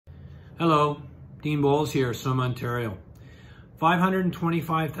Hello, Dean Bowles here, Swim Ontario.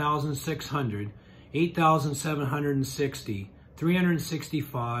 525,600, 8,760,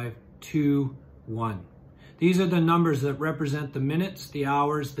 365, 2, 1. These are the numbers that represent the minutes, the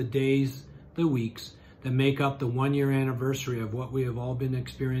hours, the days, the weeks that make up the 1-year anniversary of what we have all been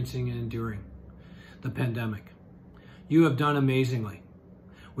experiencing and enduring, the pandemic. You have done amazingly.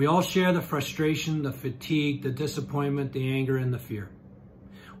 We all share the frustration, the fatigue, the disappointment, the anger, and the fear.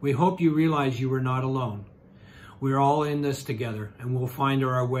 We hope you realize you are not alone. We're all in this together, and we'll find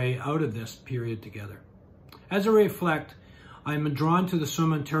our way out of this period together. As I reflect, I'm drawn to the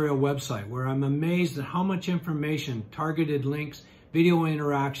Swim Ontario website, where I'm amazed at how much information, targeted links, video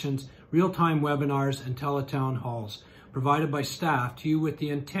interactions, real-time webinars, and teletown halls provided by staff to you with the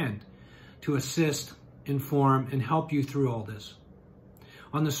intent to assist, inform, and help you through all this.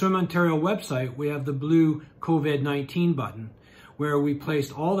 On the Swim Ontario website, we have the blue COVID-19 button, where we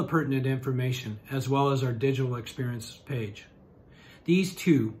placed all the pertinent information, as well as our digital experiences page. These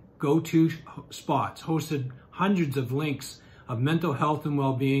two go-to spots hosted hundreds of links of mental health and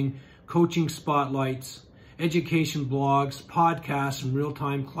well-being, coaching spotlights, education blogs, podcasts, and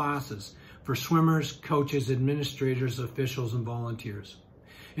real-time classes for swimmers, coaches, administrators, officials, and volunteers,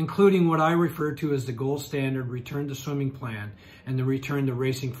 including what I refer to as the gold standard Return to Swimming Plan and the Return to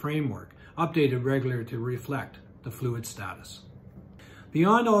Racing Framework, updated regularly to reflect the fluid status.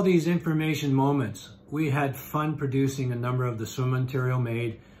 Beyond all these information moments, we had fun producing a number of the Swim Ontario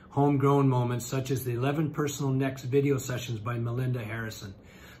made homegrown moments, such as the 11 personal next video sessions by Melinda Harrison,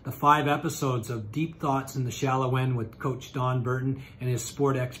 the 5 episodes of Deep Thoughts in the Shallow End with Coach Don Burton and his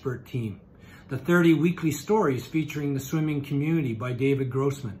sport expert team, the 30 weekly stories featuring the swimming community by David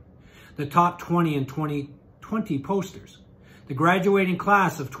Grossman, the top 20 in 2020 posters, the graduating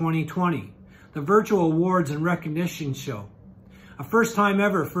class of 2020, the virtual awards and recognition show, a first time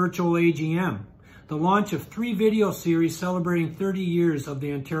ever virtual AGM, the launch of 3 video series celebrating 30 years of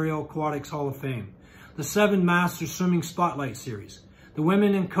the Ontario Aquatics Hall of Fame, the 7 Masters Swimming Spotlight Series, the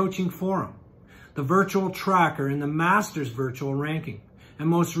Women in Coaching Forum, the virtual tracker and the Masters virtual ranking, and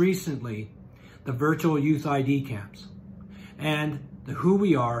most recently, the virtual youth ID camps, and the Who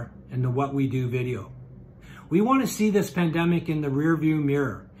We Are and the What We Do video. We want to see this pandemic in the rearview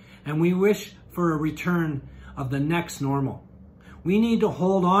mirror, and we wish for a return of the next normal. We need to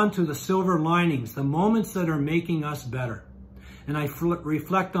hold on to the silver linings, the moments that are making us better. And I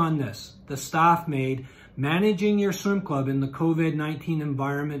reflect on this, the staff made managing your swim club in the COVID-19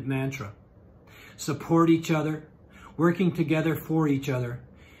 environment mantra. Support each other, working together for each other,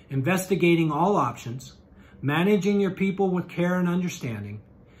 investigating all options, managing your people with care and understanding,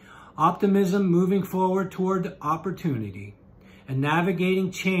 optimism moving forward toward opportunity, and navigating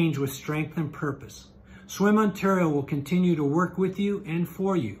change with strength and purpose. Swim Ontario will continue to work with you and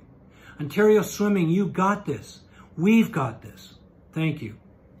for you. Ontario Swimming, you got this. We've got this. Thank you.